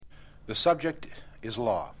The subject is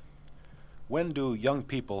law. When do young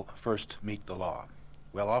people first meet the law?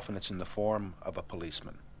 Well, often it's in the form of a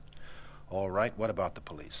policeman. All right, what about the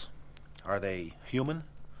police? Are they human?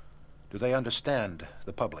 Do they understand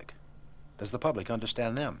the public? Does the public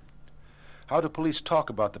understand them? How do police talk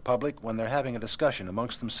about the public when they're having a discussion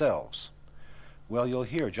amongst themselves? Well, you'll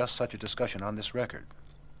hear just such a discussion on this record.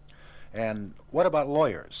 And what about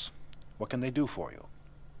lawyers? What can they do for you?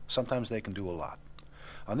 Sometimes they can do a lot.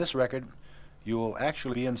 On this record, you'll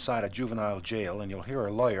actually be inside a juvenile jail, and you'll hear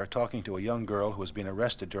a lawyer talking to a young girl who has been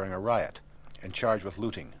arrested during a riot and charged with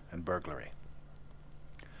looting and burglary.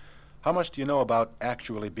 How much do you know about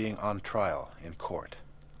actually being on trial in court?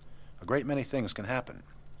 A great many things can happen.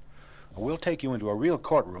 We'll take you into a real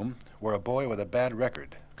courtroom where a boy with a bad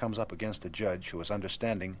record comes up against a judge who is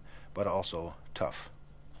understanding but also tough.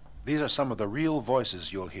 These are some of the real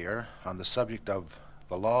voices you'll hear on the subject of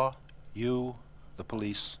the law, you, the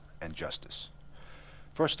police, and justice.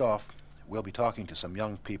 First off, we'll be talking to some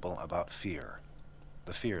young people about fear,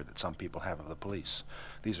 the fear that some people have of the police.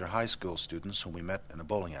 These are high school students whom we met in a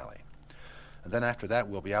bowling alley. And then after that,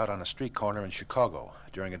 we'll be out on a street corner in Chicago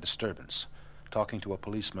during a disturbance, talking to a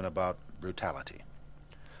policeman about brutality.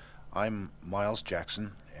 I'm Miles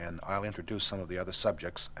Jackson, and I'll introduce some of the other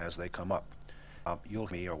subjects as they come up. You'll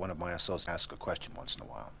hear me or one of my associates ask a question once in a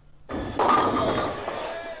while.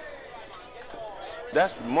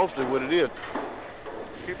 That's mostly what it is.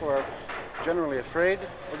 People are generally afraid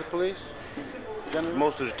of the police? Generally?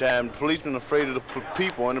 Most of the time, the policemen are afraid of the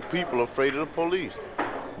people, and the people are afraid of the police.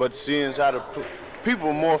 But seeing how the people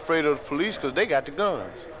are more afraid of the police because they got the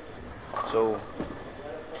guns. So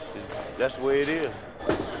that's the way it is.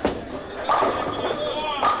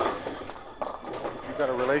 You got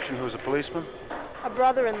a relation who's a policeman? A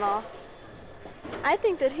brother-in-law. I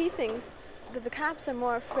think that he thinks that the cops are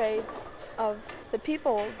more afraid of the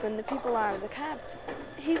people than the people are of the cops.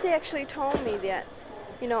 He's actually told me that,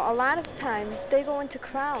 a lot of times they go into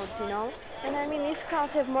crowds, and I mean, these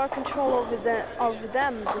crowds have more control over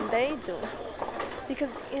them than they do. Because,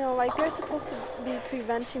 they're supposed to be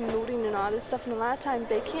preventing looting and all this stuff, and a lot of times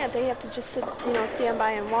they can't. They have to just sit, stand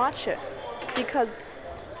by and watch it. Because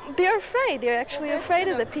they're afraid. They're actually afraid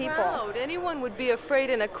of the people. Crowd. Anyone would be afraid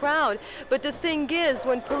in a crowd. But the thing is,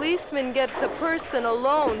 when policeman gets a person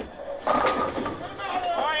alone...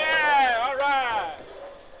 Oh, yeah, all right.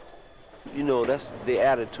 That's the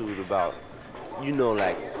attitude about,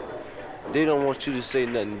 they don't want you to say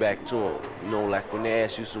nothing back to them. Like when they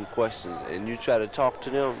ask you some questions and you try to talk to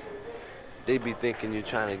them, they be thinking you're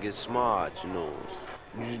trying to get smart,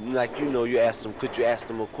 You ask them, could you ask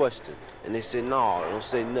them a question? And they say, no, don't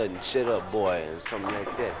say nothing, shut up, boy, and something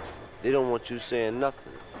like that. They don't want you saying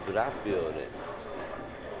nothing. But I feel that,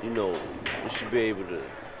 you should be able to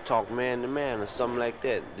talk man to man or something like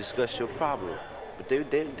that, discuss your problem. But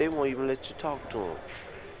they won't even let you talk to them.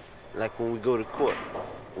 Like when we go to court.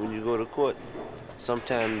 When you go to court,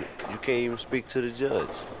 sometimes you can't even speak to the judge.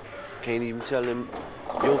 Can't even tell him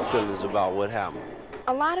your feelings about what happened.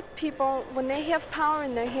 A lot of people, when they have power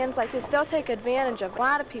in their hands like this, they'll take advantage of it. A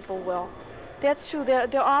lot of people will. That's true.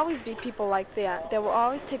 There'll always be people like that. They will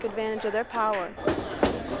always take advantage of their power.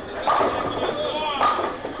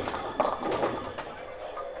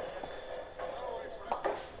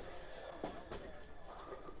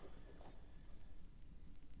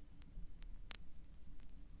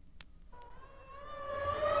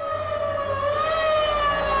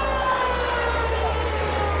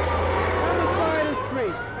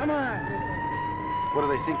 What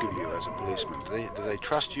do they think of you as a policeman? Do they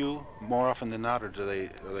trust you more often than not, or do they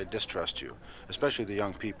distrust you, especially the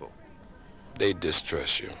young people? They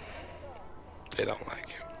distrust you. They don't like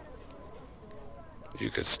you. You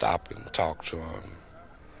could stop and talk to them.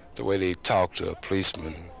 The way they talk to a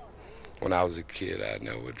policeman, when I was a kid, I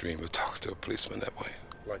never dreamed of talking to a policeman that way.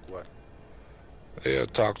 Like what? They'll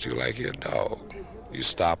talk to you like you're a dog. You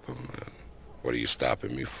stop them, and what are you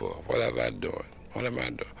stopping me for? What am I doing? What am I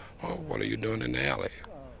doing? Oh, what are you doing in the alley?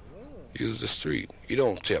 Use the street. You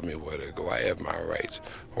don't tell me where to go. I have my rights.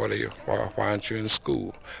 Why aren't you in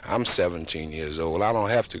school? I'm 17 years old. I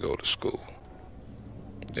don't have to go to school.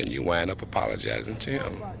 Then you wind up apologizing to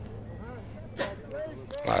him.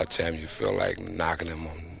 A lot of times you feel like knocking him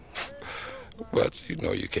on. But you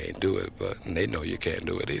know you can't do it, and they know you can't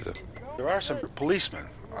do it either. There are some policemen.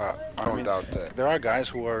 No doubt that. There are guys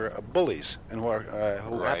who are bullies and who Right.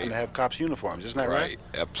 happen to have cops' uniforms. Isn't that right?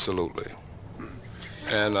 Absolutely.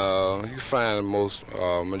 And you find most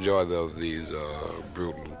majority of these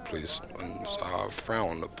brutal policemen are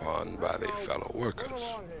frowned upon by their fellow workers.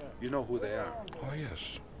 You know who they are. Oh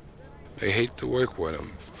yes. They hate to work with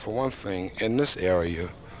them. For one thing, in this area,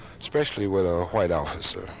 especially with a white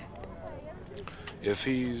officer. If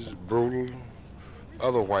he's brutal,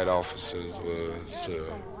 other white officers will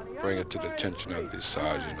bring it to the attention of the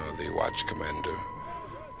sergeant or the watch commander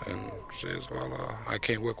and says, well, I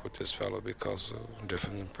can't work with this fellow because of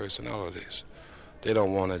different personalities. They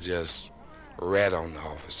don't want to just rat on the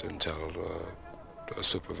officer and tell the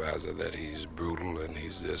supervisor that he's brutal and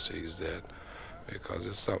he's this, he's that, because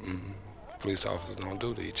it's something police officers don't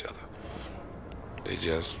do to each other. They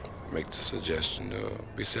just make the suggestion to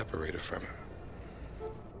be separated from him.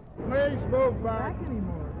 Please move back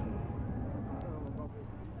anymore.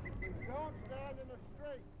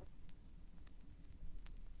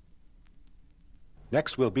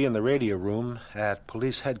 Next, we'll be in the radio room at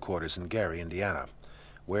police headquarters in Gary, Indiana,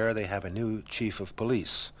 where they have a new chief of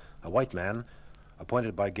police, a white man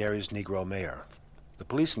appointed by Gary's Negro mayor. The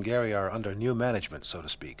police in Gary are under new management, so to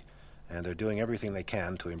speak, and they're doing everything they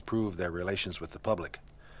can to improve their relations with the public.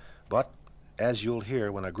 But, as you'll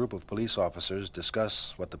hear when a group of police officers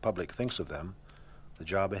discuss what the public thinks of them, the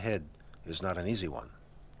job ahead is not an easy one.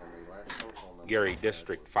 Gary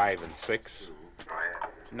District 5 and 6,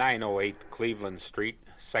 908 Cleveland Street,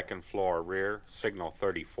 second floor rear, signal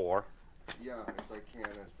 34. Yeah, if they can,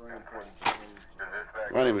 it's very important to them.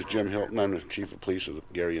 My name is Jim Hilton. I'm the chief of police of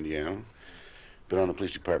Gary, Indiana. Been on the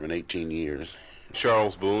police department 18 years.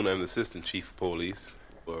 Charles Boone. I'm the assistant chief of police,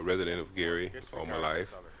 a resident of Gary all my life.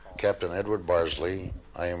 Captain Edward Barsley.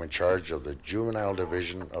 I am in charge of the juvenile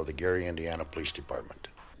division of the Gary, Indiana Police Department.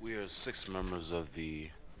 We are 6 members of the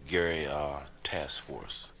Gary task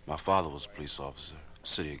force. My father was a police officer,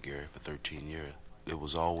 city of Gary, for 13 years. It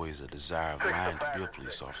was always a desire of mine to be a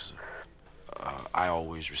police officer. I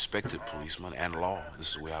always respected policemen and law. This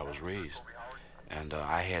is the way I was raised. And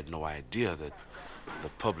I had no idea that the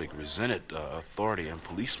public resented authority and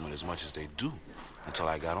policemen as much as they do until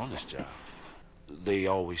I got on this job. They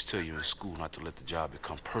always tell you in school not to let the job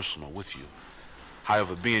become personal with you.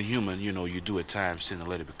 However, being human, you know, you do at times tend to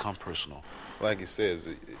let it become personal. Like he says,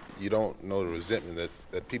 you don't know the resentment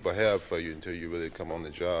that people have for you until you really come on the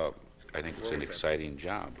job. I think it's an exciting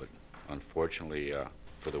job, but unfortunately,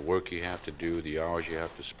 for the work you have to do, the hours you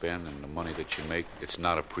have to spend, and the money that you make, it's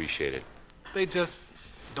not appreciated. They just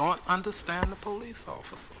don't understand the police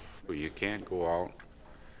officer. Well, you can't go out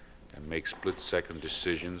and make split-second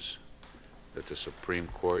decisions that the Supreme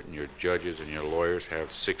Court and your judges and your lawyers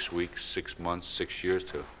have 6 weeks, 6 months, 6 years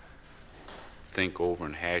to think over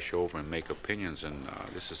and hash over and make opinions. And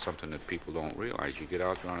this is something that people don't realize. You get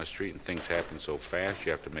out there on the street and things happen so fast,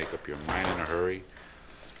 you have to make up your mind in a hurry.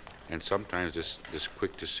 And sometimes this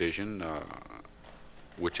quick decision,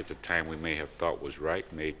 which at the time we may have thought was right,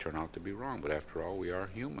 may turn out to be wrong. But after all, we are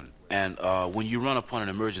human. And when you run upon an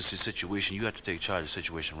emergency situation, you have to take charge of the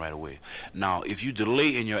situation right away. Now, if you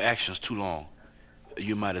delay in your actions too long,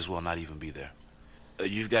 you might as well not even be there.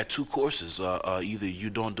 You've got 2 courses. Either you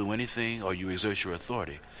don't do anything or you exert your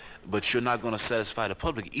authority. But you're not going to satisfy the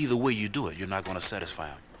public. Either way you do it, you're not going to satisfy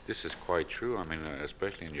them. This is quite true. I mean,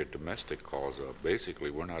 especially in your domestic calls. Basically,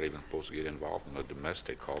 we're not even supposed to get involved in a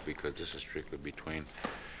domestic call because this is strictly between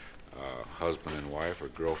husband and wife or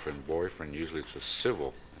girlfriend and boyfriend. Usually it's a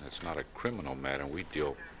civil, and it's not a criminal matter. We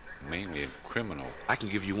deal mainly in criminal. I can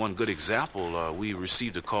give you one good example. We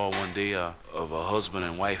received a call one day of a husband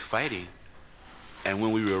and wife fighting. And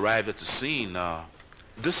when we arrived at the scene,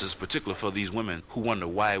 this is particular for these women who wonder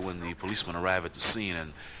why when the policemen arrive at the scene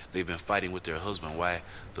and they've been fighting with their husband, why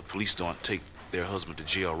the police don't take their husband to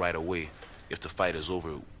jail right away if the fight is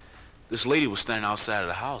over. This lady was standing outside of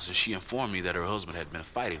the house and she informed me that her husband had been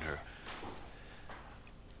fighting her.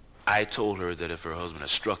 I told her that if her husband had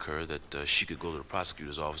struck her, that she could go to the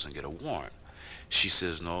prosecutor's office and get a warrant. She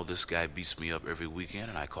says, no, this guy beats me up every weekend,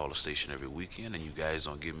 and I call the station every weekend, and you guys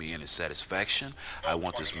don't give me any satisfaction. I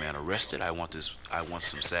want this man arrested. I want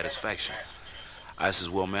some satisfaction. I says,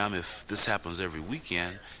 well, ma'am, if this happens every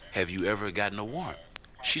weekend, have you ever gotten a warrant?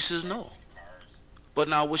 She says, no. But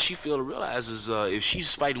now what she failed to realize is if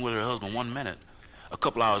she's fighting with her husband 1 minute, a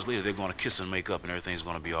couple hours later, they're going to kiss and make up, and everything's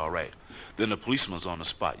going to be all right. Then the policeman's on the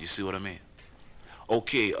spot. You see what I mean?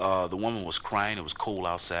 Okay, the woman was crying. It was cold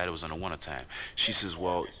outside. It was in the wintertime. She says,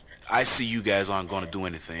 well, I see you guys aren't going to do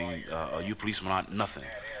anything. You policemen aren't nothing.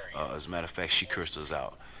 As a matter of fact, she cursed us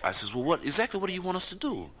out. I says, well, what do you want us to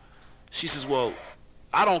do? She says, well,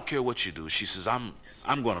 I don't care what you do. She says, I'm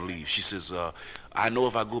going to leave. She says, I know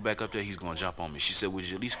if I go back up there, he's going to jump on me. She said, would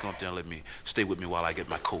you at least come up there and let me stay with me while I get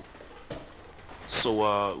my coat?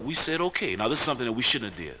 So we said, okay. Now, this is something that we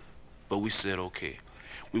shouldn't have did, but we said, okay.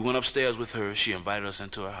 We went upstairs with her. She invited us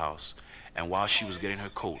into her house. And while she was getting her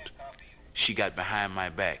coat, she got behind my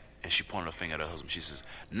back and she pointed her finger at her husband. She says,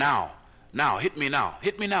 now Now, hit me now.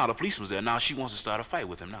 Hit me now. The policeman's there. Now she wants to start a fight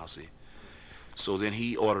with him now, see. So then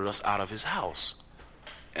he ordered us out of his house.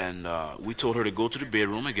 And we told her to go to the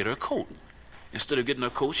bedroom and get her coat. Instead of getting her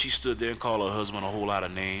coat, she stood there and called her husband a whole lot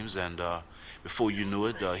of names. And before you knew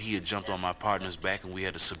it, he had jumped on my partner's back and we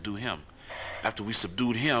had to subdue him. After we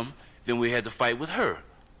subdued him, then we had to fight with her.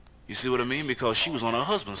 You see what I mean? Because she was on her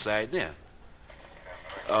husband's side then.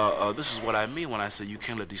 This is what I mean when I say you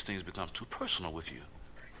can't let these things become too personal with you.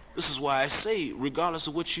 This is why I say, regardless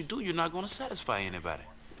of what you do, you're not going to satisfy anybody.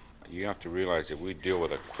 You have to realize that we deal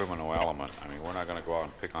with a criminal element. I mean, we're not going to go out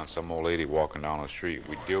and pick on some old lady walking down the street.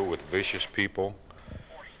 We deal with vicious people,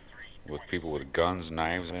 with people with guns,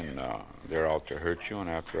 knives, and they're out to hurt you. And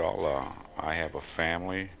after all, I have a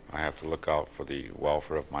family. I have to look out for the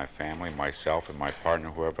welfare of my family, myself, and my partner,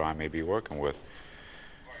 whoever I may be working with.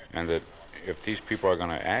 And that if these people are going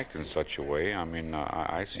to act in such a way, I mean,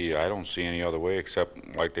 I don't see any other way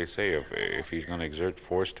except, like they say, if he's going to exert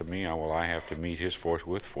force to me, I have to meet his force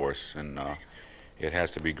with force. And it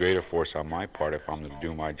has to be greater force on my part if I'm to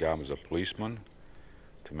do my job as a policeman,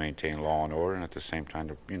 to maintain law and order, and at the same time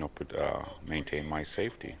to, maintain my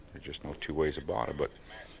safety. There's just no two ways about it. But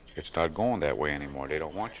it's not going that way anymore. They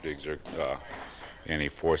don't want you to exert any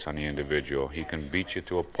force on the individual. He can beat you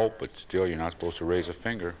to a pulp, but still you're not supposed to raise a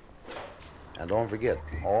finger. And don't forget,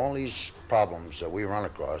 all these problems that we run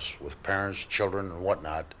across with parents, children, and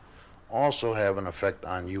whatnot also have an effect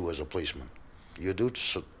on you as a policeman. You do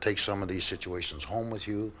take some of these situations home with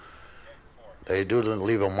you. They do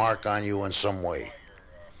leave a mark on you in some way.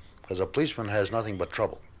 Because a policeman has nothing but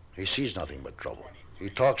trouble. He sees nothing but trouble. He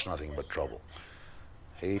talks nothing but trouble.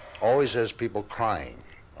 He always has people crying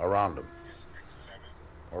around him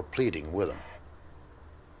or pleading with him.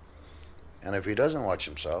 And if he doesn't watch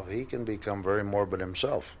himself, he can become very morbid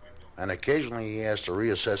himself. And occasionally he has to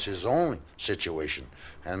reassess his own situation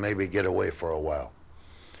and maybe get away for a while.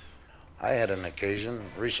 I had an occasion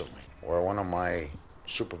recently where one of my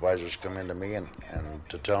supervisors come into me and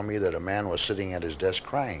to tell me that a man was sitting at his desk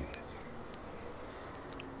crying.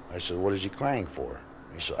 I said, what is he crying for?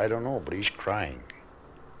 He said, I don't know, but he's crying.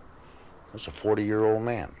 That's a 40-year-old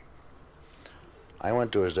man. I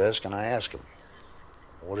went to his desk and I asked him,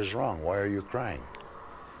 what is wrong? Why are you crying?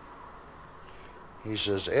 He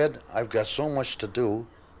says, Ed, I've got so much to do.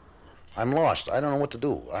 I'm lost. I don't know what to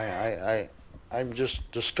do. I'm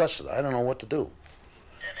just disgusted. I don't know what to do.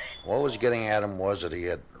 What was getting at him was that he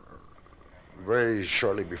had, very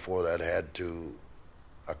shortly before that,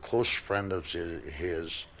 a close friend of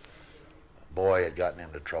his boy had gotten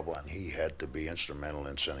into trouble, and he had to be instrumental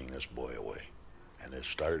in sending this boy away. And it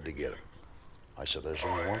started to get him. I said, there's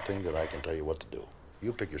only one thing that I can tell you what to do.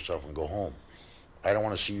 You pick yourself and go home. I don't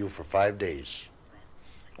want to see you for 5 days.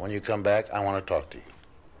 When you come back, I want to talk to you.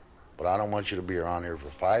 But I don't want you to be around here for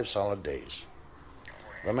 5 solid days.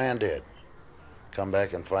 The man did. Come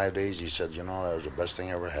back in 5 days, he said, that was the best thing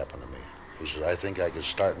ever happened to me. He said, I think I could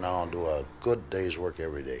start now and do a good day's work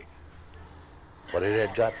every day. But it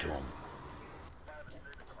had got to him.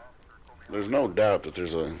 There's no doubt that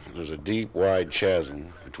there's a deep, wide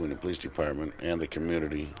chasm between the police department and the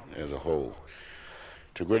community as a whole.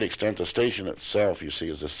 To a great extent, the station itself, you see,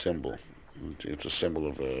 is a symbol. It's a symbol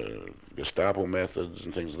of Gestapo methods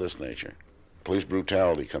and things of this nature. Police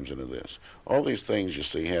brutality comes into this. All these things, you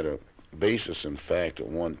see, had a basis in fact at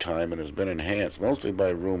one time and has been enhanced, mostly by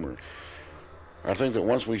rumor. I think that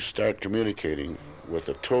once we start communicating with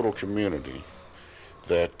the total community,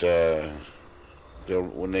 that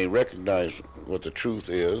when they recognize what the truth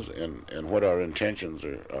is and what our intentions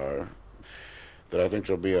are, that I think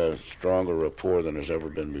there'll be a stronger rapport than there's ever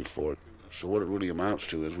been before. So what it really amounts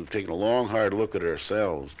to is we've taken a long, hard look at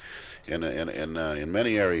ourselves, and in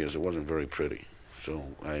many areas it wasn't very pretty. So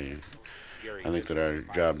I think that our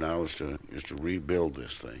job now is to rebuild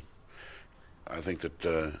this thing. I think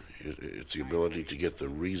that it's the ability to get the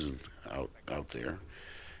reason out there,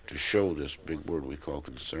 to show this big word we call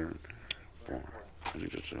concern. I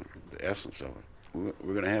think that's the essence of it.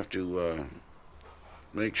 We're going to have to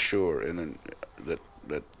make sure that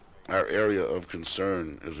our area of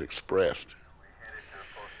concern is expressed,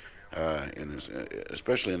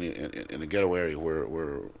 especially in the ghetto area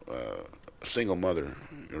where a single mother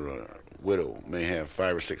or a widow may have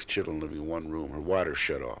 5 or 6 children living in one room. Her water's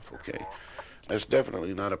shut off. Okay, that's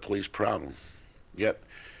definitely not a police problem. Yet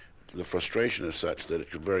the frustration is such that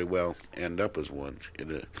it could very well end up as one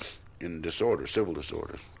in disorder, civil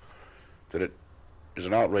disorders. That it is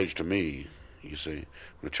an outrage to me, you see,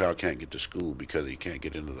 when a child can't get to school because he can't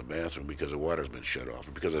get into the bathroom because the water's been shut off,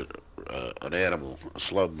 or because of an animal, a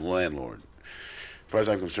slum landlord. As far as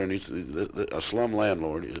I'm concerned, a slum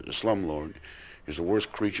landlord, a slumlord, is the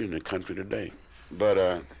worst creature in the country today. But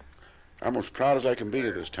I'm as proud as I can be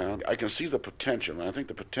of this town. I can see the potential, and I think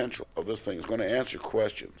the potential of this thing is going to answer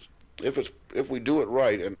questions. If we do it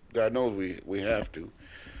right, and God knows we have to,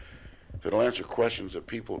 it'll answer questions that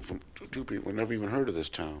two people never even heard of this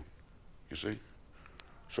town, you see?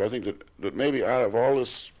 So I think that maybe out of all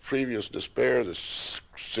this previous despair, this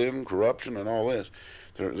sin, corruption, and all this,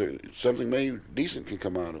 something maybe decent can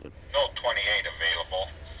come out of it. Note 28 available,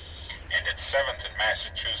 and it's 7th in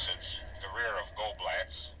Massachusetts, the rear of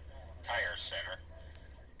Goblat's Tire Center.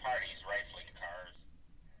 Parties rifling cars.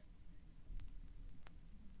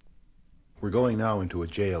 We're going now into a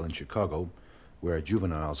jail in Chicago where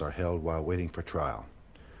juveniles are held while waiting for trial.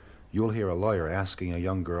 You'll hear a lawyer asking a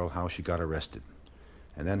young girl how she got arrested,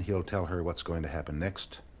 and then he'll tell her what's going to happen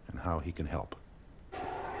next and how he can help.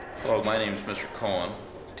 Hello, my name is Mr. Cohen.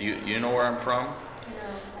 Do you know where I'm from?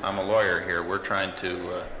 No. I'm a lawyer here. We're trying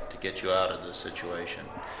to get you out of this situation.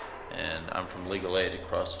 And I'm from Legal Aid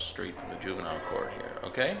across the street from the juvenile court here,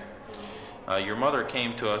 okay? Your mother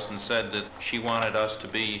came to us and said that she wanted us to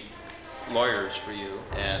be lawyers for you,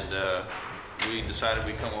 and we decided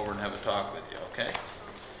we'd come over and have a talk with you, okay?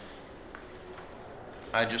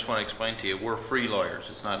 I just want to explain to you, we're free lawyers.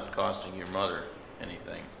 It's not costing your mother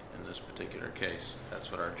anything in this particular case.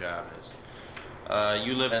 That's what our job is.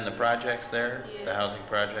 You live in the projects there, yes. The housing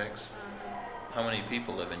projects? How many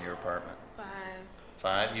people live in your apartment? 5.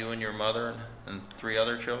 5, you and your mother and 3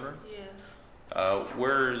 other children? Yes.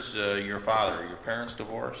 Where's your father? Are your parents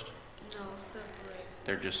divorced? No, separated.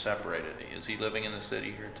 They're just separated. Is he living in the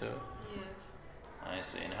city here too? Yes. I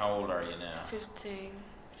see. And how old are you now? 15.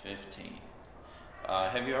 15.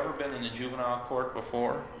 Have you ever been in the juvenile court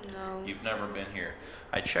before? No. You've never been here.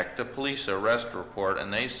 I checked the police arrest report,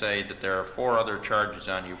 and they say that there are 4 other charges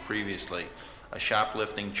on you previously. A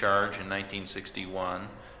shoplifting charge in 1961,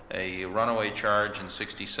 a runaway charge in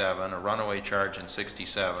 67, a runaway charge in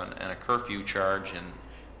 67, and a curfew charge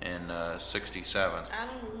in 67. I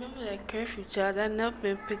don't remember that curfew charge. I've never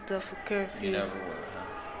been picked up for curfew. You never were,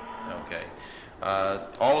 huh? Okay.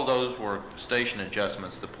 All of those were station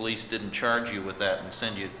adjustments. The police didn't charge you with that and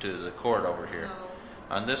send you to the court over here.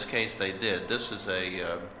 No. On this case, they did. This is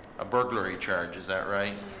a burglary charge, is that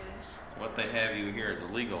right? Yes. What they have you here,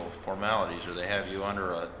 the legal formalities, are they have you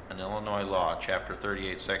under an Illinois law, Chapter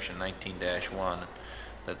 38, Section 19-1,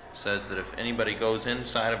 that says that if anybody goes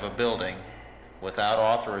inside of a building without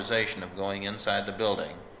authorization of going inside the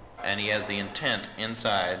building, and he has the intent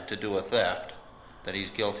inside to do a theft, that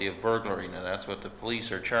he's guilty of burglary. Now that's what the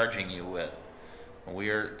police are charging you with.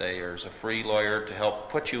 There's a free lawyer to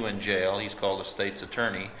help put you in jail. He's called a state's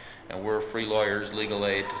attorney, and we're free lawyers, legal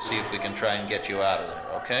aid, to see if we can try and get you out of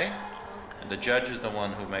there, okay? And the judge is the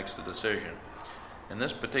one who makes the decision. In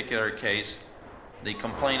this particular case, the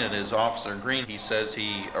complainant is Officer Green. He says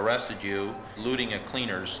he arrested you looting a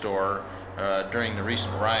cleaner's store during the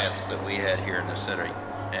recent riots that we had here in the city.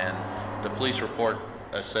 And the police report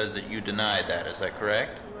says that you denied that. Is that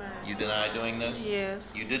correct? Right. You deny doing this? Yes.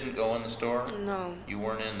 You didn't go in the store? No. You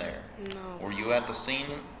weren't in there? No. Were you at the scene?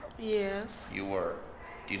 Yes. You were.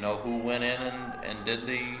 Do you know who went in and did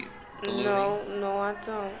the looting? No, I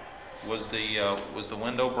don't. Was the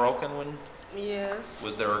window broken when? Yes.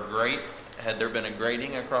 Was there a grate? Had there been a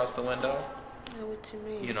grating across the window? What you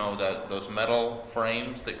mean? You know, those metal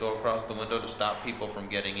frames that go across the window to stop people from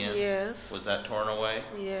getting in? Yes. Was that torn away?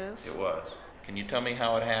 Yes. It was. Can you tell me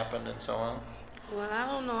how it happened and so on? Well, I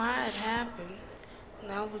don't know how it happened.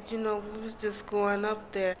 No, but we was just going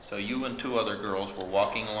up there. So you and 2 other girls were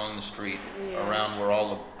walking along the street Yes. around where all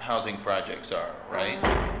the housing projects are, right?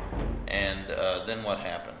 And then what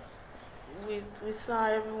happened? We saw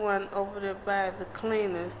everyone over there by the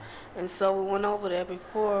cleaners, and so we went over there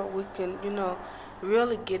before we can,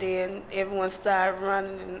 really get in. Everyone started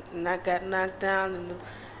running, and I got knocked down, and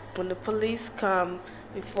when the police come,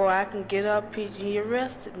 before I can get up, he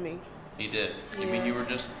arrested me. He did? You Yes. mean you were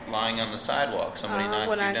just lying on the sidewalk? Somebody knocked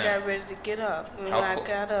when you I down? got ready to get up. When How I clo-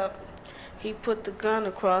 got up, he put the gun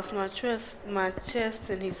across my chest,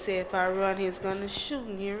 and he said if I run, he's going to shoot,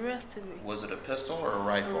 and he arrested me. Was it a pistol or a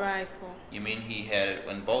rifle? A rifle. You mean he had it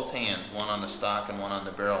in both hands, one on the stock and one on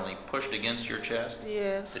the barrel, and he pushed against your chest?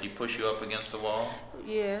 Yes. Did he push you up against the wall?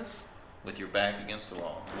 Yes. With your back against the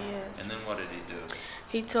wall? Yes. And then what did he do?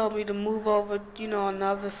 He told me to move over, on the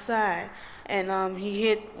other side, and he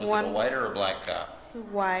hit Was one. it a white or a black cop?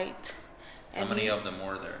 White. How many of them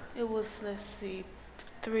were there? It was,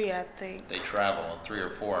 3, I think. They travel 3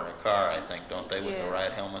 or 4 in a car, I think, don't they, with the Yes.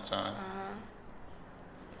 riot helmets on?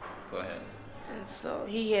 Uh-huh. Go ahead. And so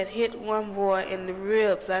he had hit one boy in the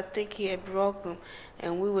ribs. I think he had broke him,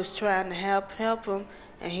 and we was trying to help him,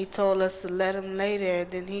 and he told us to let him lay there.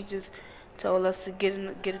 Then he just told us to get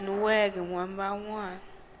in the wagon one by one.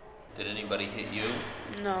 Did anybody hit you?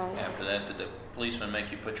 No. After that, did the policeman make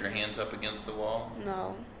you put your hands up against the wall?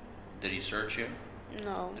 No. Did he search you?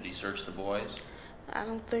 No. Did he search the boys? I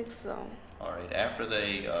don't think so. All right. After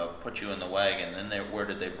they put you in the wagon, then where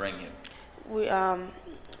did they bring you? We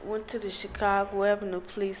went to the Chicago Avenue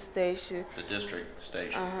Police Station. The district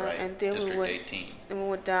station, right? And then District we went, 18. Then we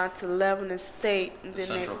went down to Lebanon State. And The then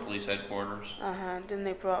Central Police Headquarters? Then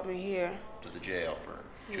they brought me here. To the jail for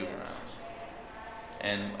juveniles. Yes.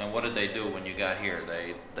 And what did they do when you got here?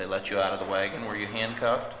 They let you out of the wagon? Were you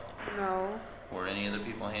handcuffed? No. Were any of the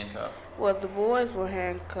people handcuffed? Well, the boys were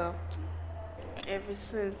handcuffed ever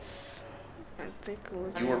since, I think it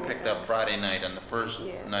was... You were picked up Friday night on the first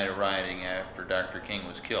night of rioting after Dr. King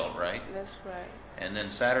was killed, right? That's right. And then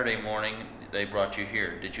Saturday morning, they brought you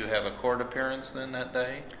here. Did you have a court appearance then that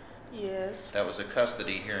day? Yes. That was a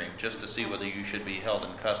custody hearing, just to see whether you should be held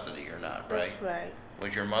in custody or not, right? That's right.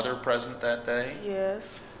 Was your mother present that day? Yes.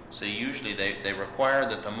 See, usually they require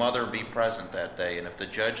that the mother be present that day, and if the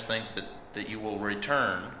judge thinks that you will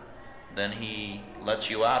return, then he lets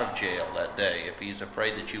you out of jail that day. If he's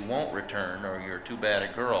afraid that you won't return or you're too bad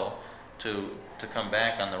a girl to come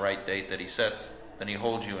back on the right date that he sets, then he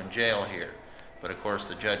holds you in jail here. But of course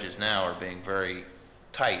the judges now are being very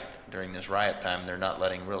tight during this riot time. They're not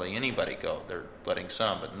letting really anybody go. They're letting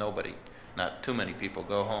some, but nobody, not too many people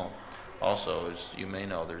go home. Also, as you may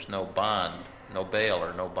know, there's no bond, no bail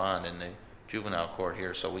or no bond in the juvenile court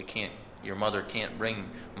here, so we can't, your mother can't bring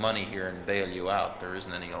money here and bail you out. There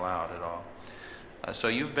isn't any allowed at all. So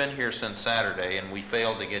you've been here since Saturday, and we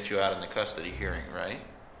failed to get you out in the custody hearing, right?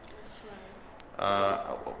 That's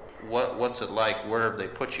right. What's it like? Where have they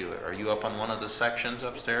put you? Are you up on one of the sections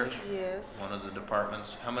upstairs? Yes. One of the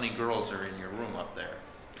departments? How many girls are in your room up there?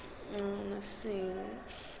 Let's see,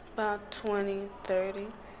 about 20, 30.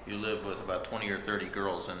 You live with about 20 or 30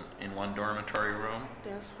 girls in one dormitory room?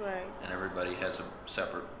 That's right. And everybody has a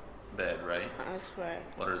separate bed, right? That's right.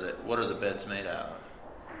 What are the beds made out of?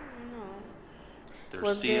 No.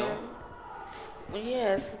 They're steel?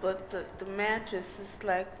 Yes, but the mattress is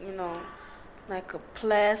like, like a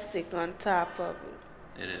plastic on top of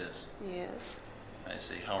it. It is? Yes. I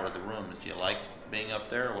see. How are the rooms? Do you like being up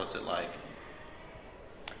there, or what's it like?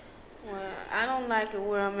 Well, I don't like it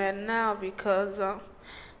where I'm at now because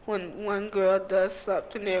when one girl does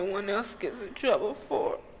something, everyone else gets in trouble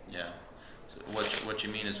for it. Yeah. So what you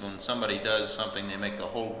mean is when somebody does something, they make the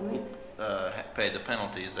whole group pay the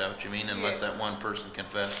penalty. Is that what you mean? Unless that one person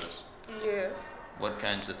confesses. Yes. What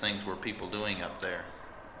kinds of things were people doing up there?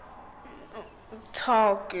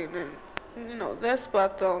 Talking and, that's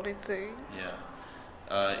about the only thing. Yeah.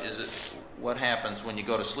 What happens when you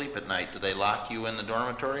go to sleep at night? Do they lock you in the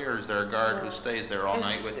dormitory, or is there a guard who stays there all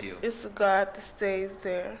night with you? It's a guard that stays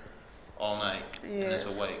there. All night? Yes. And is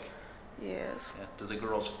awake? Yes. Yeah. Do the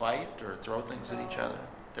girls fight or throw things at each other?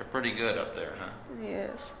 They're pretty good up there, huh?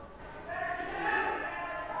 Yes.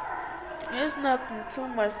 There's nothing too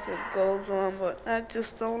much that goes on, but I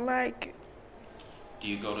just don't like it. Do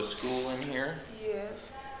you go to school in here? Yes.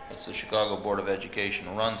 It's the Chicago Board of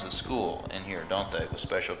Education runs a school in here, don't they, with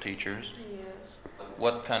special teachers? Yes.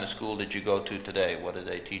 What kind of school did you go to today? What did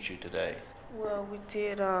they teach you today? Well, we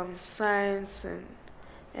did science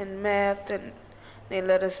and math, and they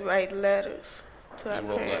let us write letters to our You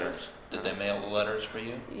wrote parents. letters. Did they mail the letters for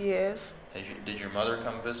you? Yes. Did your mother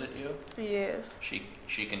come visit you? Yes.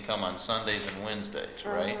 She can come on Sundays and Wednesdays,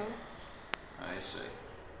 right? I see.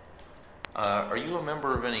 Are you a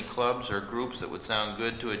member of any clubs or groups that would sound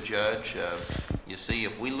good to a judge? You see,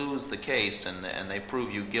 if we lose the case and they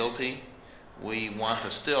prove you guilty, we want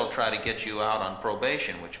to still try to get you out on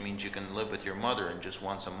probation, which means you can live with your mother and just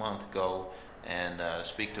once a month go and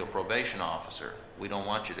speak to a probation officer. We don't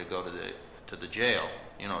want you to go to the jail,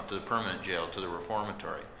 to the permanent jail, to the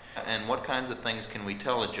reformatory. And what kinds of things can we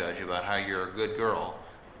tell a judge about how you're a good girl?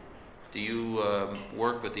 Do you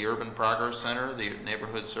work with the Urban Progress Center, the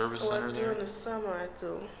Neighborhood Service Center there? During the summer I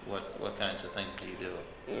do. What kinds of things do you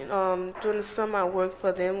do? During the summer I work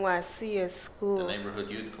for the NYC at school. The Neighborhood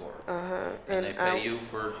Youth Corps? Uh-huh. And they pay you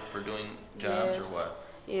for doing jobs or what?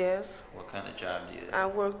 Yes. What kind of job do you do? I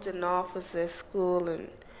worked in the office at school and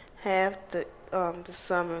half the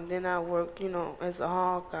summer, and then I worked, as a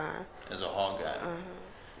hall guy. As a hall guy? Uh-huh.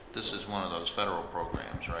 This is one of those federal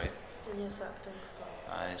programs, right? Yes, I think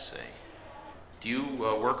so. I see. Do you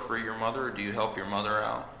work for your mother, or do you help your mother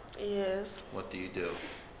out? Yes. What do you do?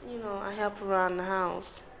 I help around the house.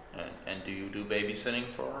 And do you do babysitting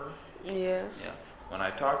for her? Yes. Yeah. When I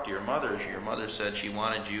talked to your mother said she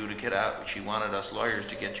wanted you to get out. She wanted us lawyers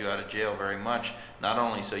to get you out of jail very much, not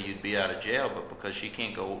only so you'd be out of jail, but because she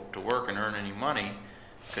can't go to work and earn any money,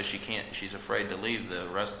 because she's afraid to leave the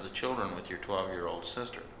rest of the children with your 12-year-old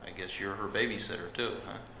sister. I guess you're her babysitter too,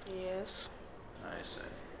 huh? Yes. I see.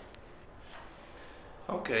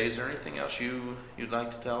 Okay, is there anything else you'd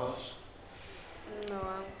like to tell us? No, I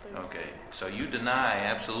don't think Okay, so you deny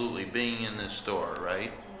absolutely being in this store,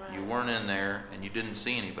 right? Right. You weren't in there, and you didn't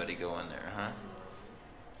see anybody go in there, huh?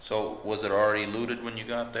 So, was it already looted when you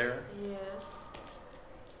got there? Yes.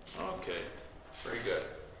 Okay, very good.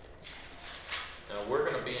 Now, we're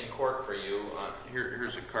going to be in court for you.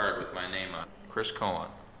 Here's a card with my name on it. Chris Cohen.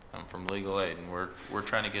 I'm from Legal Aid, and we're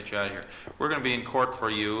trying to get you out of here. We're going to be in court for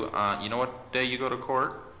you on, you know what day you go to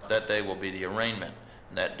court? That day will be the arraignment.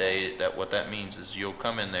 That day, what that means is you'll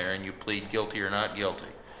come in there and you plead guilty or not guilty,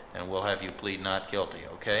 and we'll have you plead not guilty,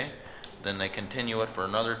 okay? Then they continue it for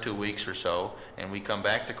another 2 weeks or so, and we come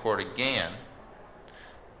back to court again,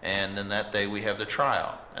 and then that day we have the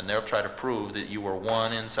trial, and they'll try to prove that you were,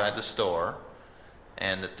 1, inside the store,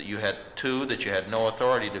 and that you had 2, that you had no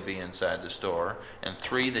authority to be inside the store, and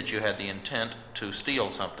 3, that you had the intent to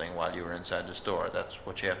steal something while you were inside the store. That's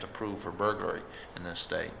what you have to prove for burglary in this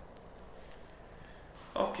state.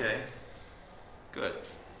 Okay, good.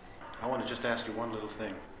 I want to just ask you one little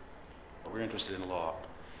thing. We're interested in law.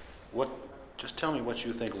 Just tell me what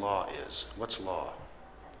you think law is. What's law?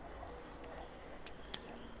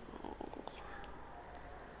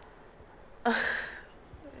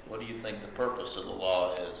 What do you think the purpose of the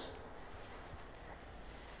law is?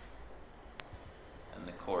 And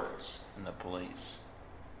the courts and the police?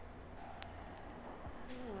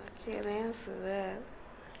 I can't answer that.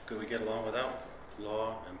 Could we get along without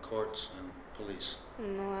law and courts and police?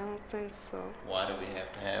 No, I don't think so. Why do we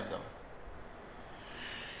have to have them?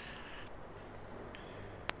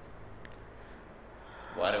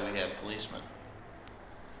 Why do we have policemen?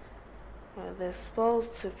 Well, they're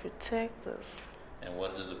supposed to protect us. And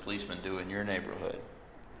what do the policemen do in your neighborhood?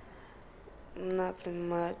 Nothing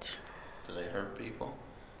much. Do they hurt people?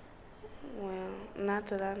 Well, not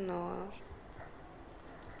that I know of.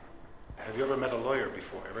 Have you ever met a lawyer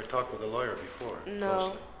before? Ever talked with a lawyer before? No.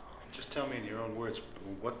 Closely? Just tell me in your own words,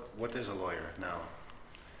 what is a lawyer now?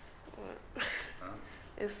 Huh?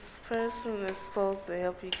 It's a person that's supposed to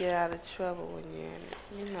help you get out of trouble when you're in it.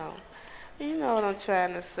 You know. You know what I'm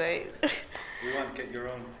trying to say. We want to get your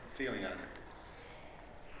own feeling on it.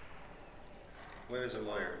 What is a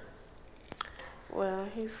lawyer? Well,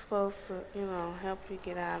 he's supposed to, help you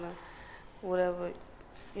get out of whatever,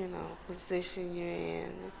 position you're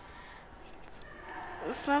in.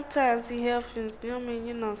 Sometimes he helps you,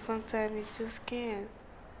 sometimes he just can't.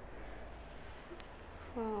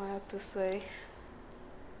 That's all I have to say.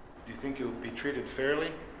 Do you think you'll be treated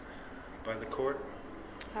fairly by the court?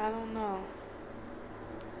 I don't know.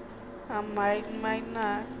 I might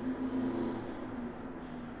not.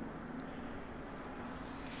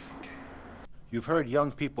 You've heard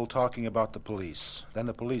young people talking about the police, then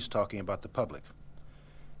the police talking about the public.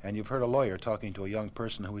 And you've heard a lawyer talking to a young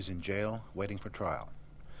person who is in jail waiting for trial.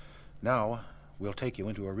 Now, we'll take you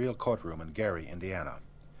into a real courtroom in Gary, Indiana.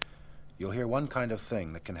 You'll hear one kind of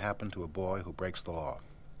thing that can happen to a boy who breaks the law.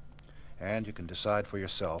 And you can decide for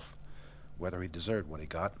yourself whether he deserved what he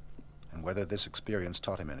got and whether this experience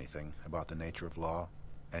taught him anything about the nature of law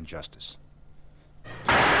and justice.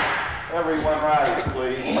 Everyone rise,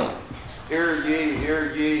 please. Hear ye,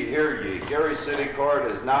 hear ye, hear ye. Gary City Court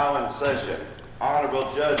is now in session.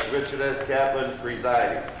 Honorable Judge Richard S. Kaplan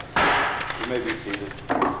presiding. You may be seated.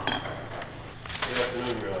 Good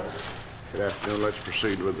afternoon, Your Honor. Good afternoon. Let's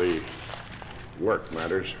proceed with the work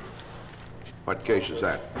matters. What case is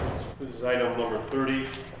that? This is item number 30.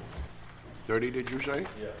 30, did you say?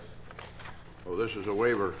 Yes. Oh, this is a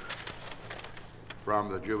waiver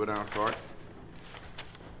from the juvenile court.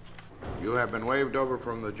 You have been waived over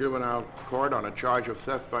from the juvenile court on a charge of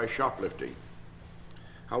theft by shoplifting.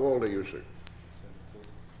 How old are you, sir? 17.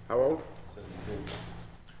 How old? 17.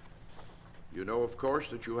 You know, of course,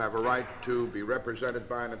 that you have a right to be represented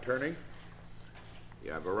by an attorney.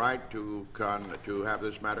 You have a right to have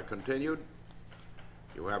this matter continued.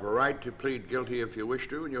 You have a right to plead guilty if you wish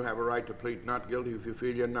to, and you have a right to plead not guilty if you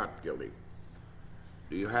feel you're not guilty.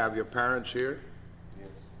 Do you have your parents here? Yes.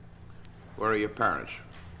 Where are your parents?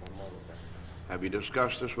 My mother. Have you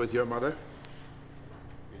discussed this with your mother?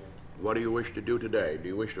 Yes. What do you wish to do today? Do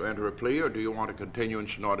you wish to enter a plea, or do you want a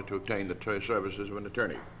continuance in order to obtain the services of an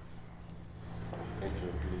attorney? Enter a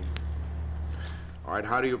plea. All right,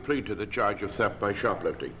 how do you plead to the charge of theft by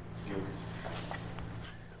shoplifting? Guilty.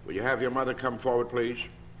 Will you have your mother come forward, please?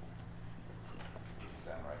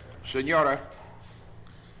 Señora,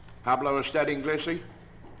 ¿habla usted inglés?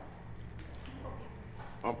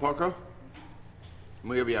 Un poco?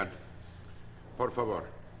 Muy bien. Por favor,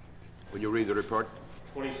 will you read the report?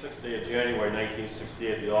 26th day of January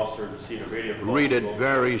 1968, the officer received a radio call. Read it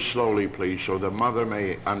very slowly, please, so the mother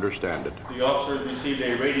may understand it. The officers received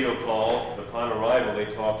a radio call. Upon arrival,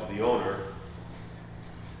 they talked to the owner,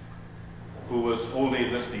 who was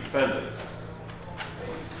holding this defendant.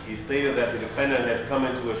 He stated that the defendant had come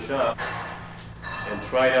into a shop and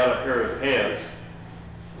tried out a pair of pants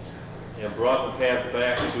and brought the pants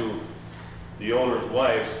back to the owner's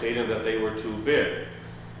wife, stating that they were too big.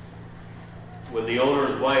 When the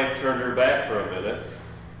owner's wife turned her back for a minute,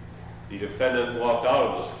 the defendant walked out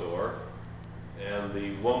of the store, and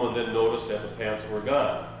the woman then noticed that the pants were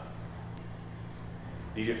gone.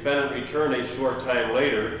 The defendant returned a short time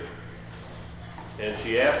later, and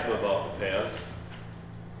she asked him about the pants,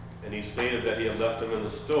 and he stated that he had left them in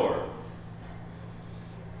the store.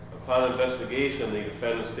 Upon investigation, the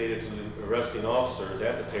defendant stated to the arresting officers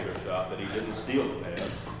at the tailor shop that he didn't steal the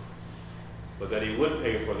pants, but that he would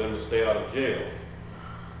pay for them to stay out of jail.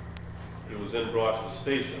 He was then brought to the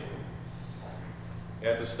station.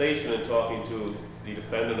 At the station, in talking to the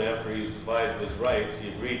defendant after he was advised of his rights, he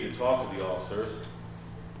agreed to talk to the officers,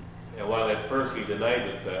 and while at first he denied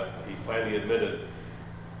the theft, he finally admitted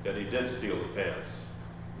that he did steal the pants.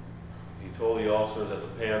 He told the officers that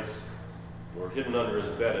the pants were hidden under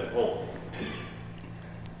his bed at home.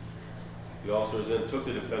 The officers then took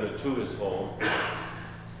the defendant to his home,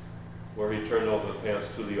 where he turned over the pants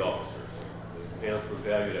to the officers. The pants were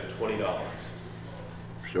valued at $20.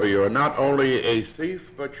 So you're not only a thief,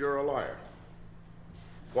 but you're a liar.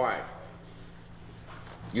 Why?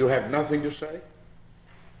 You have nothing to say?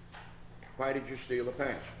 Why did you steal the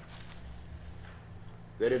pants?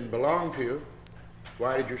 They didn't belong to you.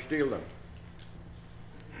 Why did you steal them?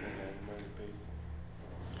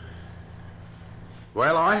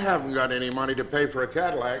 Well, I haven't got any money to pay for a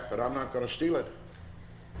Cadillac, but I'm not going to steal it.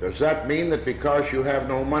 Does that mean that because you have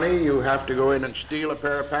no money, you have to go in and steal a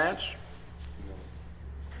pair of pants?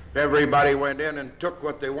 If everybody went in and took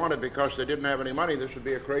what they wanted because they didn't have any money, this would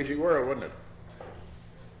be a crazy world, wouldn't it?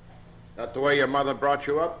 That the way your mother brought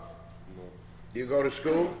you up? No. Do you go to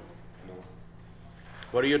school? No.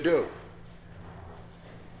 What do you do?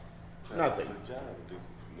 Nothing.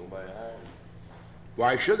 Nobody hired me.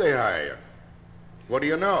 Why should they hire you? What do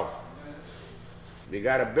you know? You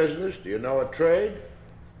got a business? Do you know a trade?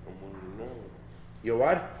 I'm willing to learn. You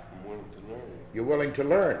what? I'm willing to learn. You're willing to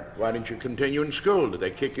learn. Why didn't you continue in school? Did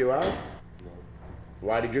they kick you out? No.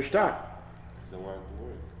 Why did you stop? Because I wanted to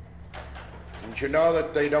work. Didn't you know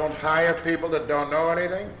that they don't hire people that don't know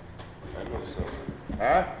anything? I know something.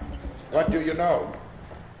 Huh? What do you know?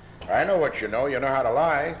 I know what you know. You know how to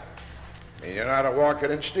lie. And you know how to walk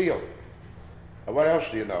in and steal. Now, what else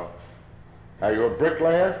do you know? Are you a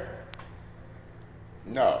bricklayer?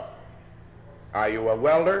 No. Are you a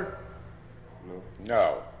welder? No.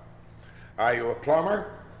 No. Are you a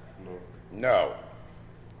plumber? No. No.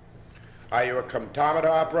 Are you a comptometer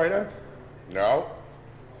operator? No.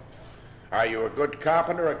 Are you a good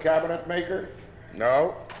carpenter, a cabinet maker?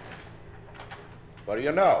 No. What do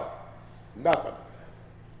you know? Nothing.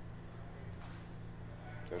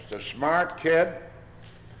 Just a smart kid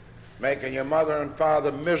making your mother and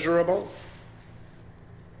father miserable.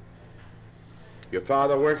 Your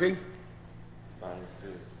father working? Father's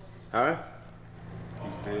dead. Huh?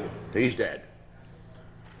 He's dead. He's dead.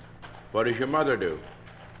 What does your mother do?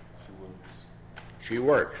 She works. She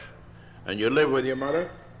works. And you live with your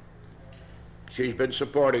mother? She's been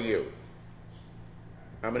supporting you.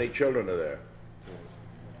 How many children are there? 10.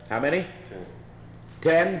 How many? 10.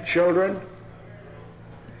 10 children?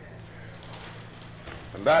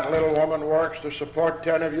 And that little woman works to support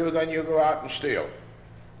 10 of you, then you go out and steal.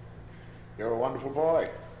 You're a wonderful boy.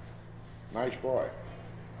 Nice boy.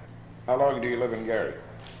 How long do you live in Gary?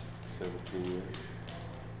 17 years.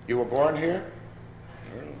 You were born here?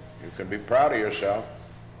 Well, you can be proud of yourself.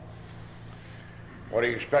 What do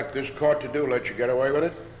you expect this court to do, let you get away with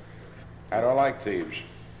it? I don't like thieves.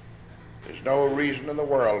 There's no reason in the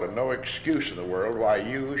world and no excuse in the world why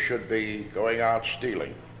you should be going out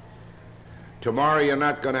stealing. Tomorrow you're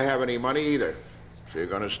not going to have any money either, so you're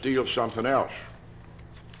going to steal something else.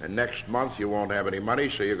 And next month you won't have any money,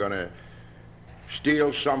 so you're going to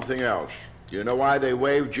steal something else. Do you know why they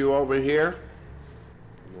waved you over here?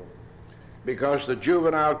 No. Because the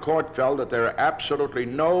juvenile court felt that there are absolutely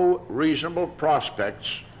no reasonable prospects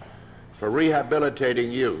for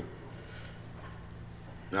rehabilitating you.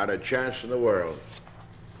 Not a chance in the world.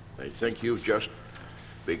 They think you've just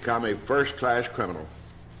become a first-class criminal.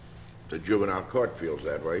 The juvenile court feels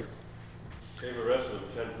that way. They've arrested him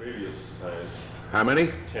 10 previous times. How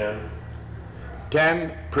many? 10.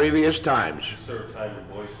 10 previous times. He served time in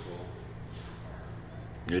boys' school.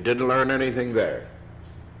 You didn't learn anything there.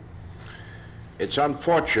 It's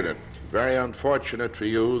unfortunate, very unfortunate for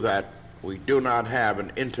you that we do not have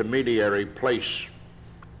an intermediary place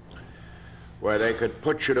where they could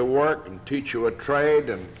put you to work and teach you a trade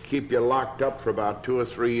and keep you locked up for about 2 or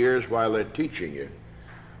 3 years while they're teaching you.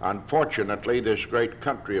 Unfortunately, this great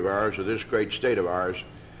country of ours, or this great state of ours,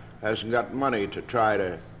 hasn't got money to try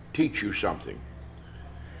to teach you something.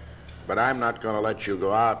 But I'm not going to let you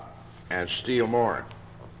go out and steal more.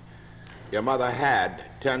 Your mother had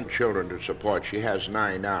 10 children to support. She has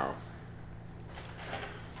 9 now.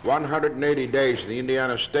 180 days in the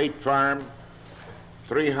Indiana State Farm,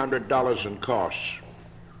 $300 in costs.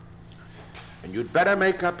 And you'd better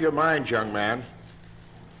make up your mind, young man.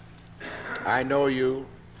 I know you.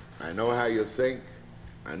 I know how you think.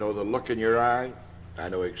 I know the look in your eye. I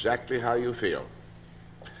know exactly how you feel.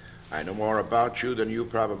 I know more about you than you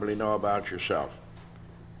probably know about yourself.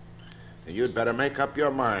 And you'd better make up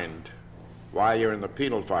your mind while you're in the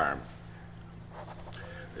penal farm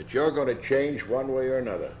that you're going to change one way or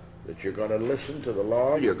another, that you're going to listen to the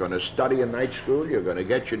law, you're going to study in night school, you're going to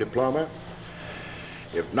get your diploma.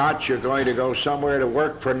 If not, you're going to go somewhere to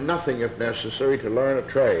work for nothing if necessary to learn a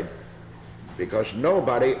trade, because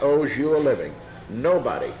nobody owes you a living.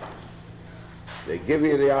 Nobody. They give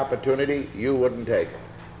you the opportunity, you wouldn't take it.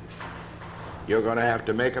 You're going to have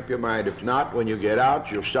to make up your mind. If not, when you get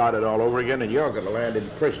out, you'll start it all over again and you're going to land in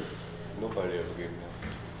prison. Nobody ever gave me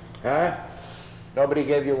Huh? Nobody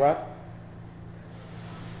gave you what?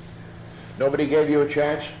 Nobody gave you a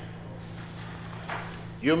chance?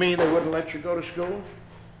 You mean they wouldn't let you go to school?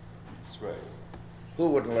 That's right. Who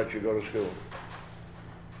wouldn't let you go to school?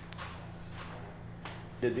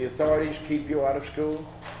 Did the authorities keep you out of school?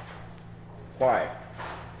 Why?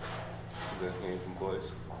 Because I came from boys'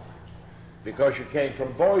 school. Because you came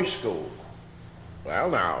from boys' school.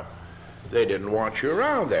 Well, now, they didn't want you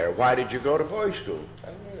around there. Why did you go to boys' school?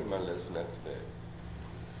 I learned my lesson after that.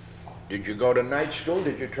 Did you go to night school?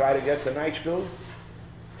 Did you try to get to night school?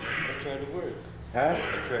 I tried to work. Huh?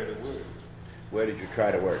 I tried to work. Where did you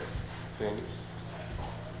try to work? Phoenix.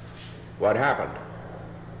 What happened?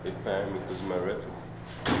 They fired me because of my record.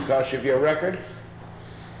 Because of your record?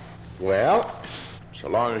 Well, so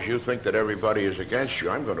long as you think that everybody is against you,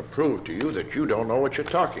 I'm going to prove to you that you don't know what you're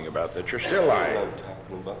talking about, that you're still lying. What I'm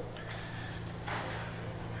talking about.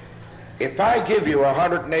 If I give you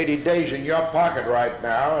 180 days in your pocket right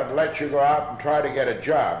now and let you go out and try to get a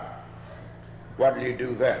job, what will you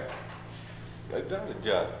do then? I got a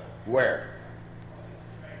job. Where?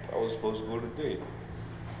 I was supposed to go today.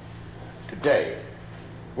 Today?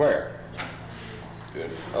 Where?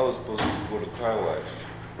 Good. I was supposed to go to car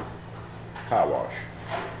wash. Car wash.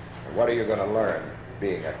 And what are you going to learn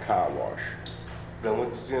being a car wash? I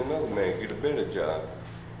went to see another man get a better job.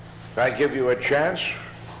 If I give you a chance,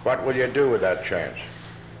 what will you do with that chance?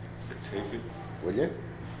 Take it. Will you?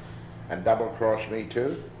 And double-cross me,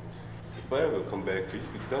 too? If I ever come back, you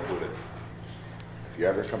could double it. If you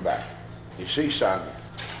ever come back. You see, son,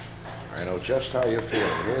 I know just how you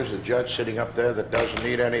feel. Here's a judge sitting up there that doesn't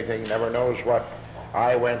need anything, never knows what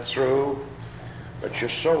I went through, but you're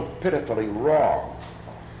so pitifully wrong.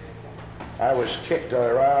 I was kicked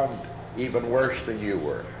around even worse than you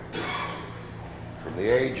were. From the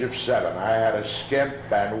age of 7, I had to skimp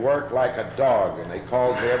and work like a dog, and they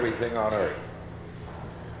called me everything on earth.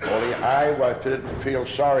 Only I didn't feel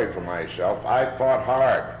sorry for myself. I fought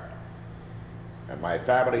hard, and my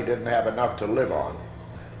family didn't have enough to live on.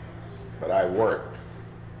 But I worked.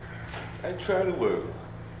 I tried to work.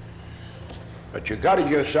 But you gutted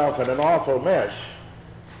yourself in an awful mess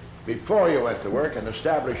before you went to work and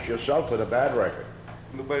established yourself with a bad record.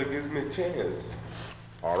 Nobody gives me a chance.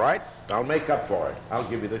 All right, I'll make up for it. I'll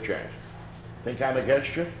give you the chance. Think I'm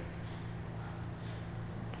against you?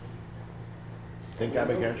 Think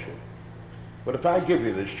I'm against you? But if I give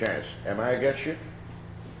you this chance, am I against you?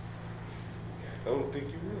 I don't think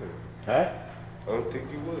you would. Huh? I don't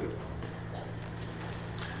think you would.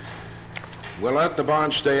 We'll let the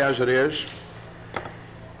bond stay as it is.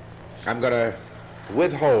 I'm going to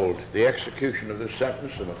withhold the execution of this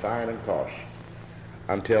sentence and the fine and costs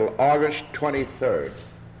until August 23rd.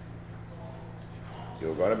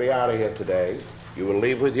 You're going to be out of here today. You will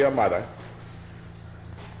leave with your mother.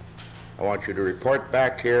 I want you to report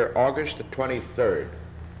back here August the 23rd.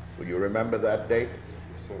 Will you remember that date?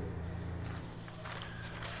 Yes,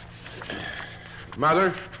 sir.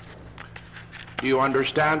 Mother, do you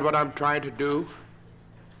understand what I'm trying to do?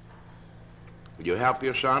 Will you help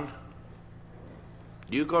your son?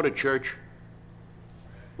 Do you go to church?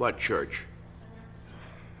 What church?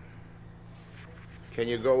 Can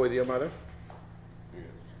you go with your mother?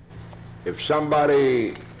 If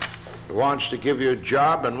somebody wants to give you a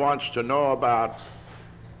job and wants to know about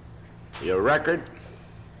your record,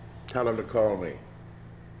 tell him to call me.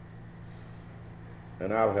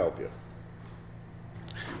 And I'll help you.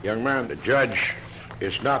 Young man, the judge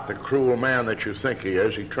is not the cruel man that you think he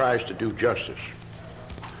is. He tries to do justice.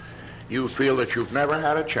 You feel that you've never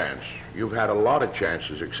had a chance. You've had a lot of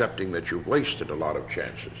chances, excepting that you've wasted a lot of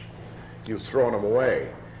chances. You've thrown them away.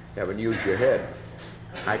 You haven't used your head.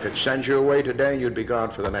 I could send you away today and you'd be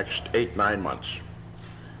gone for the next 8, 9 months.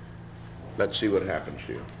 Let's see what happens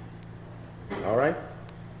to you. All right?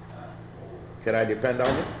 Can I depend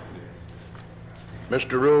on you?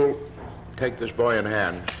 Mr. Rule, take this boy in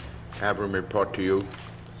hand. Have him report to you.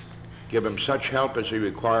 Give him such help as he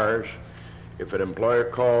requires. If an employer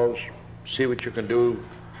calls, see what you can do.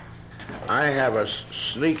 I have a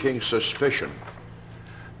sneaking suspicion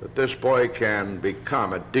that this boy can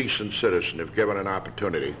become a decent citizen if given an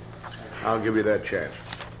opportunity. I'll give you that chance.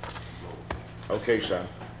 Okay, son.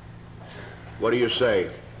 What do you say?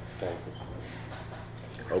 Thank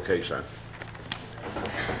you. Okay, son.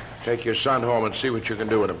 Take your son home and see what you can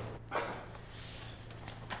do with him.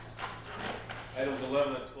 Items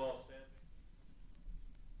 11 and 12.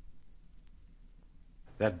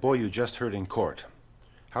 That boy you just heard in court,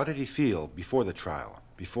 how did he feel before the trial,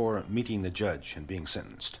 before meeting the judge and being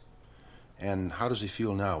sentenced? And how does he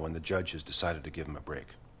feel now when the judge has decided to give him a break?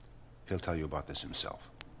 He'll tell you about this himself.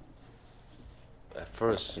 At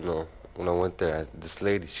first, when I went there, this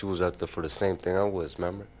lady, she was out there for the same thing I was,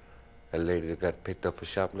 remember? That lady that got picked up for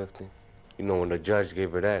shoplifting. When the judge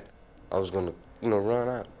gave her that, I was going to, run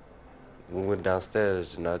out. We went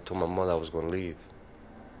downstairs, and I told my mother I was going to leave.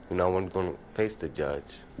 I wasn't going to face the judge.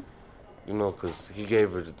 Because he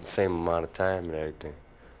gave her the same amount of time and everything.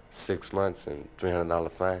 6 months and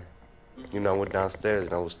 $300 fine. I went downstairs,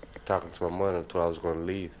 and I was talking to my mother and told her I was going to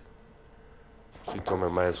leave. She told me I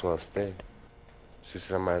might as well stay. She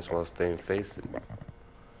said I might as well stay and face it.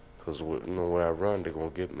 Because, where I run, they're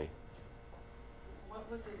going to get me.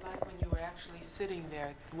 What was it like when you were actually sitting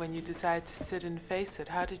there, when you decided to sit and face it?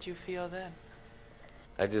 How did you feel then?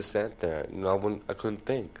 I just sat there. I couldn't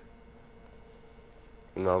think.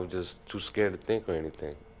 I was just too scared to think or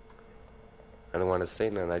anything. I didn't want to say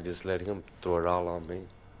nothing. I just let him throw it all on me.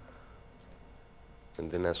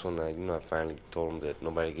 And then that's when I finally told him that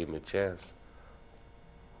nobody gave me a chance.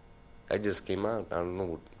 I just came out, I don't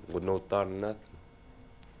know, with no thought or nothing.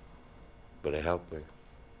 But it helped me.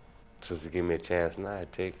 Since he gave me a chance now, I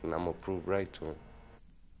take it and I'm going to prove right to him.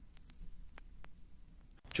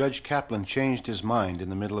 Judge Kaplan changed his mind in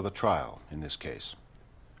the middle of a trial in this case.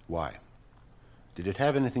 Why? Did it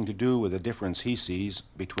have anything to do with the difference he sees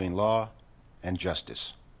between law and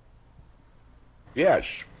justice? Yes.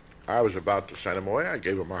 I was about to send him away. I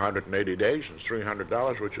gave him 180 days and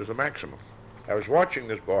 $300, which is the maximum. I was watching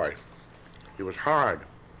this boy. He was hard.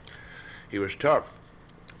 He was tough.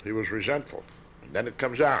 He was resentful. And then it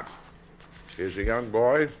comes out. Here's a young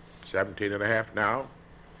boy, 17 and a half now,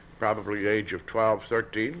 probably the age of 12,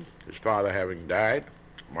 13, his father having died,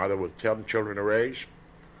 mother with 10 children to raise,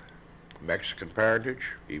 Mexican parentage,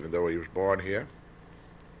 even though he was born here.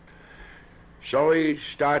 So he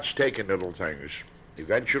starts taking little things.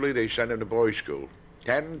 Eventually they send him to boys' school.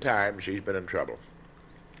 10 times he's been in trouble.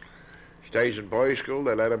 Stays in boys' school,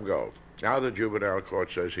 they let him go. Now the juvenile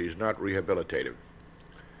court says he's not rehabilitated.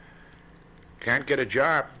 Can't get a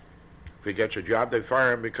job. If he gets a job, they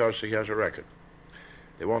fire him because he has a record.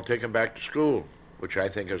 They won't take him back to school, which I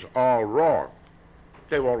think is all wrong.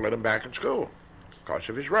 They won't let him back in school because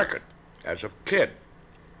of his record as a kid.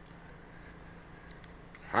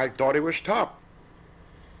 I thought he was tough.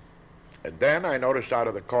 And then I noticed out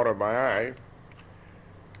of the corner of my eye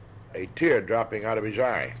a tear dropping out of his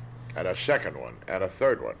eye, and a second one, and a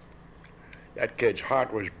third one. That kid's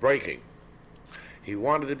heart was breaking. He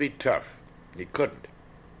wanted to be tough. He couldn't.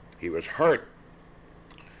 He was hurt.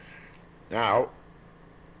 Now,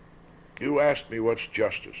 you asked me what's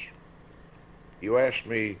justice. You asked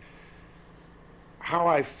me how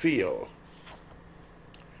I feel.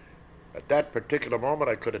 At that particular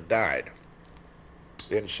moment, I could have died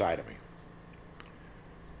inside of me.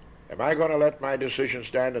 Am I going to let my decision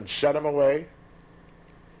stand and send him away?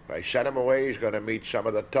 If I send him away, he's going to meet some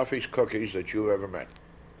of the toughest cookies that you've ever met.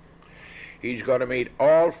 He's going to meet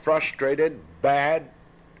all frustrated, bad,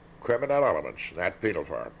 criminal elements in that penal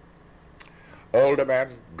farm. Older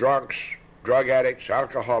men, drunks, drug addicts,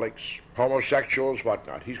 alcoholics, homosexuals,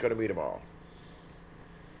 whatnot. He's going to meet them all.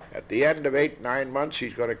 At the end of 8, 9 months,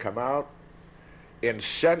 he's going to come out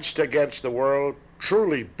incensed against the world,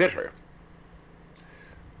 truly bitter.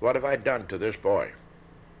 What have I done to this boy?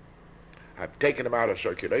 I've taken him out of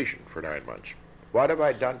circulation for 9 months. What have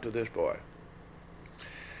I done to this boy?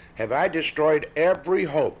 Have I destroyed every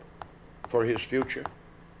hope for his future?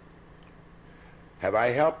 Have I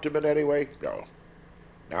helped him in any way? No.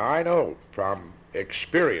 Now, I know from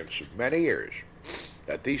experience of many years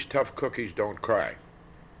that these tough cookies don't cry.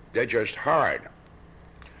 They're just hard.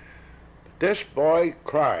 But this boy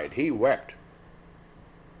cried. He wept.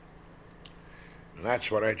 And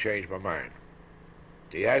that's when I changed my mind.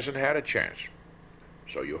 He hasn't had a chance,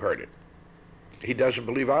 so you heard it. He doesn't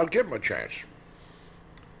believe I'll give him a chance.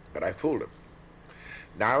 But I fooled him.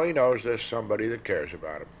 Now he knows there's somebody that cares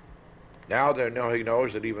about him. Now he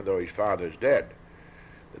knows that even though his father's dead,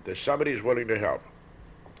 that there's somebody who's willing to help.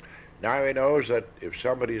 Now he knows that if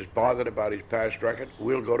somebody is bothered about his past record,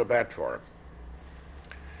 we'll go to bat for him.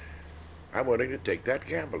 I'm willing to take that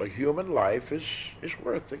gamble. A human life is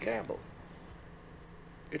worth the gamble.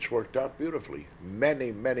 It's worked out beautifully.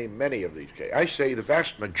 Many, many, many of these cases. I say the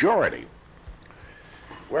vast majority.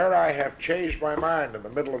 Where I have changed my mind in the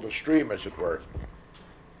middle of the stream, as it were,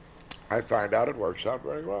 I find out it works out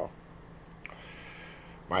very well.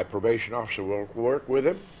 My probation officer will work with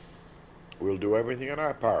him. We'll do everything in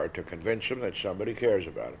our power to convince him that somebody cares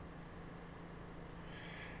about him.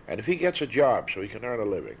 And if he gets a job so he can earn a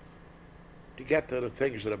living, to get to the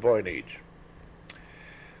things that a boy needs,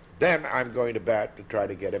 then I'm going to bat to try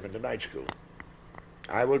to get him into night school.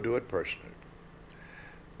 I will do it personally.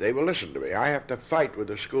 They will listen to me. I have to fight with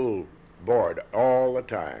the school board all the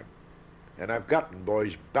time. And I've gotten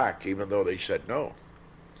boys back even though they said no.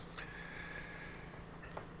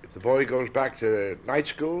 If the boy goes back to night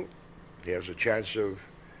school, he has a chance of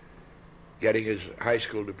getting his high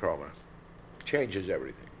school diploma. Changes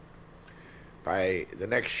everything. By the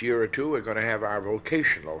next year or two, we're going to have our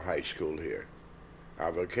vocational high school here.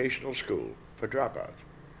 Our vocational school for dropouts,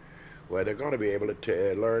 where they're going to be able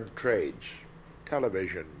to learn trades,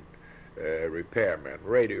 television repairmen,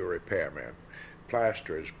 radio repairmen,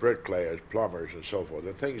 plasterers, bricklayers, plumbers, and so forth,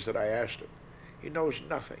 the things that I asked him. He knows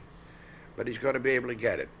nothing, but he's going to be able to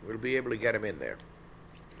get it. We'll be able to get him in there.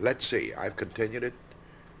 Let's see. I've continued it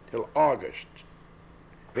till August.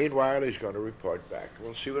 Meanwhile, he's going to report back.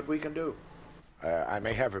 We'll see what we can do. I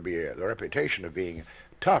may have the reputation of being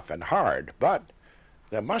tough and hard, but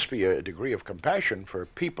there must be a degree of compassion for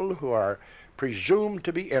people who are presumed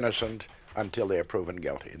to be innocent until they are proven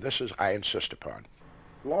guilty. This is, I insist upon.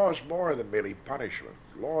 Law is more than merely punishment.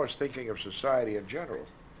 Law is thinking of society in general.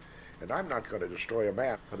 And I'm not going to destroy a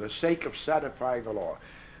man for the sake of satisfying the law.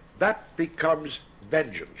 That becomes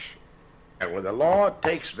vengeance. And when the law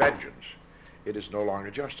takes vengeance, it is no longer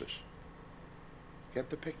justice. Get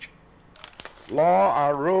the picture? Law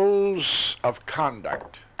are rules of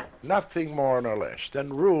conduct, nothing more nor less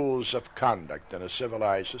than rules of conduct in a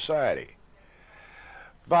civilized society.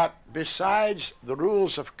 But besides the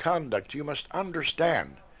rules of conduct, you must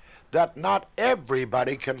understand that not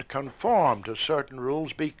everybody can conform to certain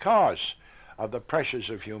rules because of the pressures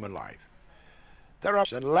of human life. There are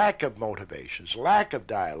lack of motivations, lack of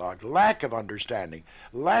dialogue, lack of understanding,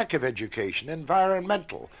 lack of education,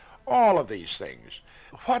 environmental, all of these things.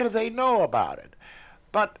 What do they know about it?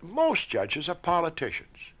 But most judges are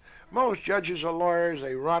politicians. Most judges are lawyers.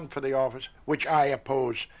 They run for the office, which I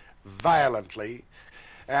oppose violently.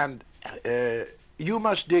 And you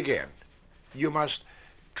must dig in. You must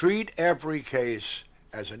treat every case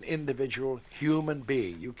as an individual human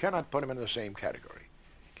being. You cannot put them in the same category.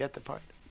 Get the point?